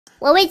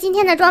我为今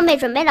天的装备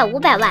准备了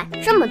500万，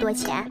这么多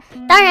钱，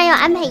当然要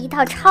安排一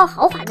套超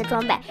豪华的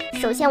装备。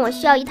首先我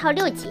需要一套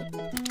6级，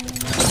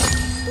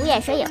独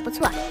眼蛇也不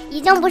错，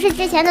已经不是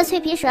之前的脆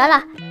皮蛇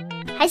了。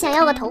还想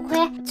要个头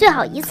盔，最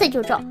好一次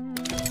就中。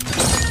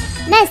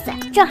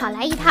Nice， 正好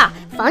来一套。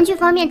防具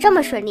方面这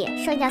么顺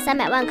利，剩下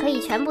300万可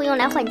以全部用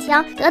来换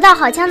枪，得到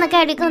好枪的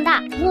概率更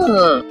大。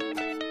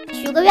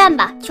许个愿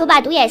吧，求把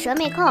独眼蛇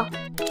没扣。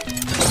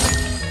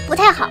不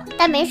太好，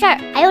但没事儿，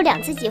还有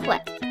2次机会。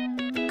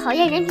考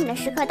验人品的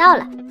时刻到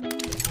了。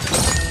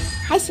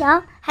还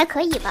行，还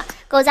可以吧。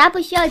狗杂不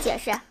需要解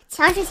释，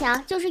强是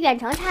强，就是远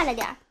程差了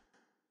点儿。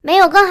没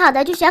有更好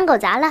的就选狗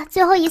杂了，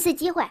最后一次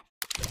机会。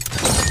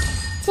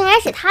竟然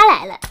是他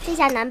来了，这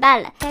下难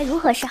办了，该如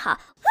何是好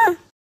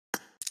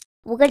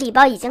？5个礼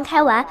包已经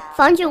开完，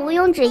防具毋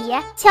庸置疑，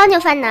枪就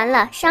犯难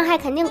了，伤害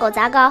肯定狗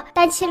杂高，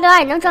但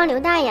762能装榴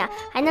弹呀，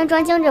还能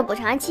装精致补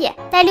偿器，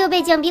带6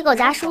倍镜比狗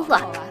杂舒服，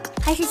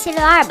还是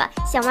762吧，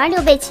想玩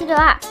6倍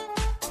762。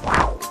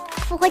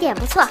复活点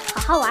不错，好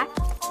好玩。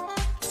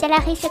先来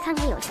黑市看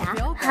看有啥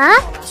啊？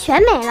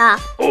全没了。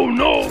Oh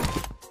no！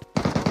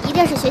 一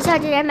定是学校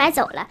这人买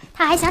走了，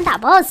他还想打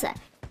boss。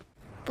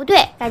不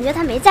对，感觉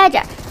他没在这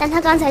儿，但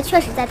他刚才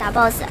确实在打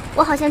boss，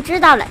 我好像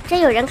知道了，真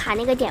有人卡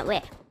那个点位。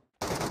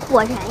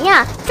果然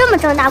呀，这么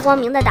正大光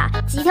明的打，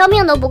几条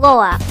命都不够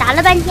啊！打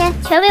了半天，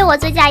全为我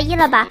罪嫁衣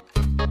了吧？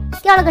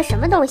掉了个什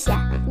么东西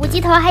？5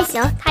级头还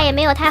行，他也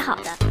没有太好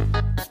的。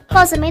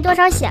boss 没多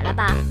少血了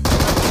吧？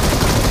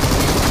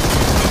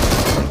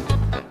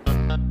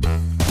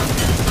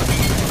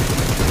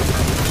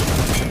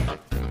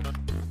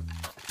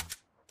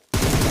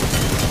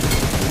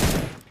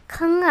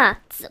坑啊，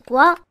紫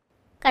光，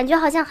感觉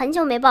好像很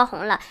久没爆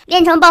红了，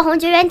练成爆红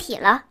绝缘体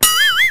了。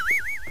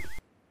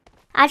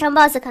阿成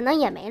boss 可能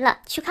也没了，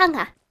去看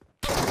看。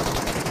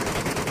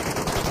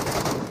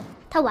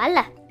他完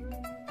了，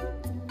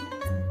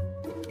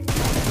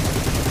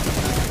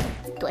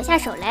躲下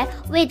手雷，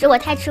位置我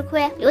太吃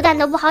亏，榴弹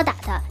都不好打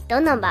他。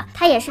等等吧，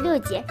他也是6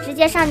级，直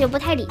接上就不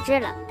太理智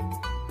了。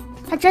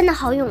他真的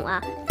好勇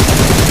啊！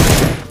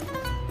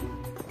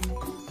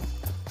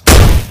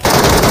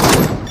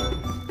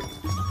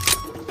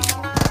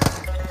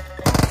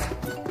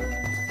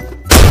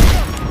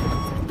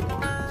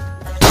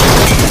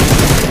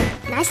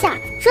拿下，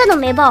这都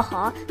没爆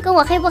红，跟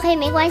我黑不黑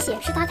没关系，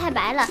是他太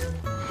白了。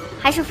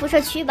还是辐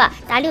射区吧，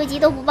打6级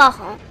都不爆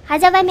红，还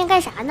在外面干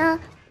啥呢？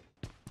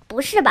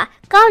不是吧，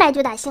刚来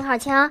就打信号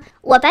枪，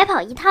我白跑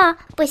一趟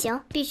不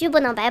行，必须不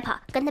能白跑，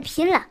跟他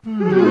拼了。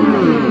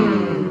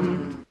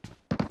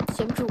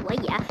天助我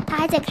也，他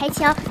还在开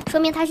枪，说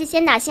明他是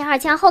先打信号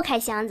枪后开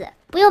箱子，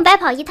不用白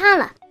跑一趟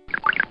了。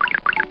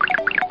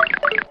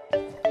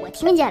我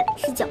听见了，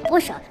是脚步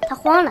声，他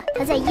慌了，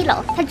他在1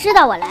楼，他知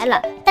道我来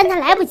了，但他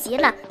来不及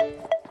了。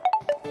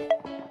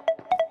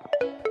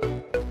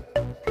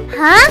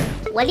啊！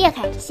我裂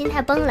开，心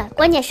态崩了，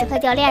关键时刻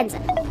掉链子。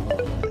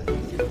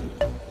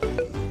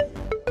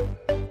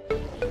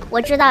我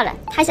知道了，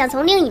他想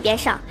从另一边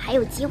上，还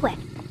有机会。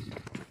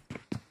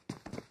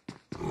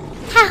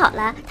太好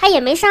了，他也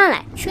没上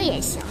来，这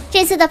也行。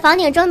这次的房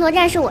顶争夺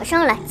战是我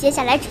胜了，接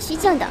下来只需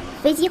静等，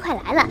飞机快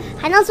来了，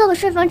还能坐个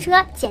顺风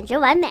车，简直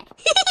完美。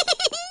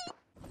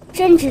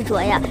真执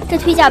着呀，这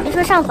腿脚别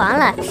说上房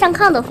了，上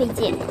炕都费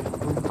劲。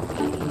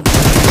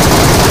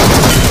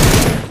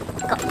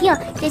搞定，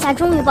这下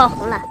终于爆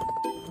红了。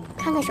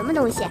看看什么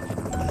东西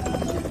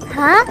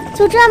啊？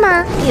就这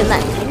吗？郁闷，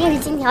肯定是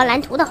金条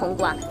蓝图的红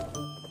光。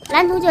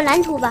蓝图就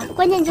蓝图吧，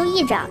关键就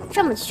1张，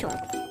这么穷。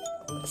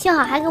幸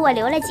好还给我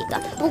留了几个，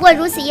不过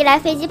如此一来，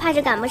飞机怕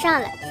是赶不上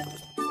了。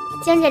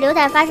精致榴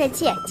弹发射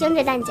器，精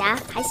致弹夹，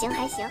还行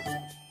还行。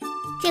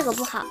这个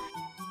不好，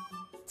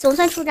总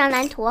算出张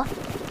蓝图。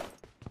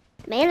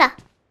没了，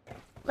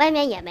外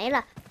面也没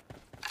了，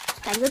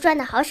感觉赚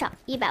的好少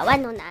，100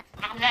万都难。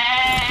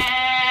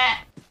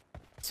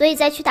所以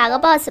再去打个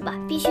boss 吧，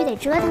必须得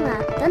折腾啊！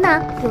等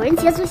等，有人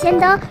捷足先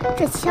登，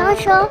这枪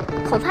声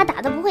恐怕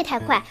打得不会太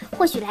快，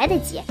或许来得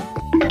及。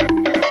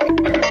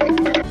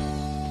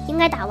应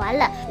该打完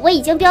了，我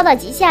已经飙到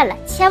极限了，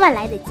千万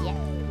来得及。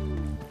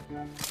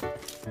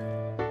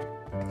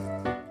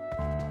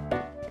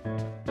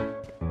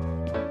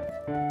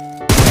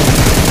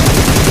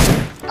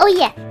哦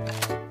耶！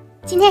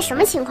今天什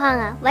么情况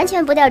啊？完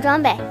全不掉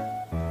装备。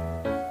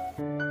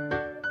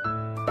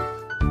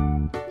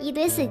一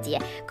堆4级，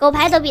狗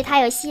牌都比他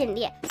有吸引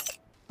力。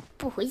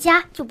不回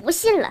家就不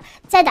信了，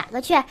再打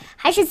个去，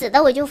还是紫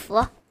的我就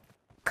服。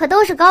可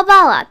都是高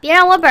爆啊，别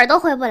让我本都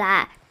回不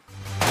来。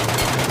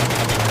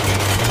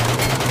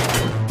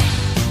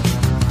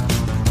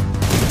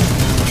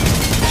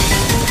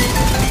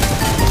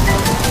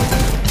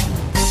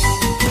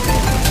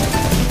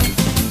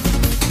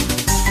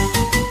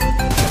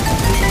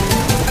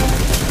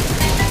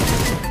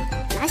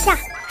拿下。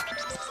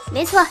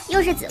没错，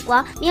又是紫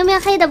光，明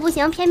明黑的不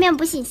行，偏偏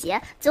不信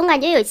邪，总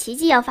感觉有奇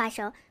迹要发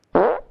生。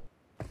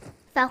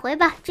返回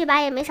吧，这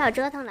把也没少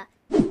折腾了。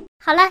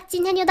好了，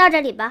今天就到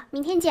这里吧，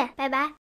明天见，拜拜。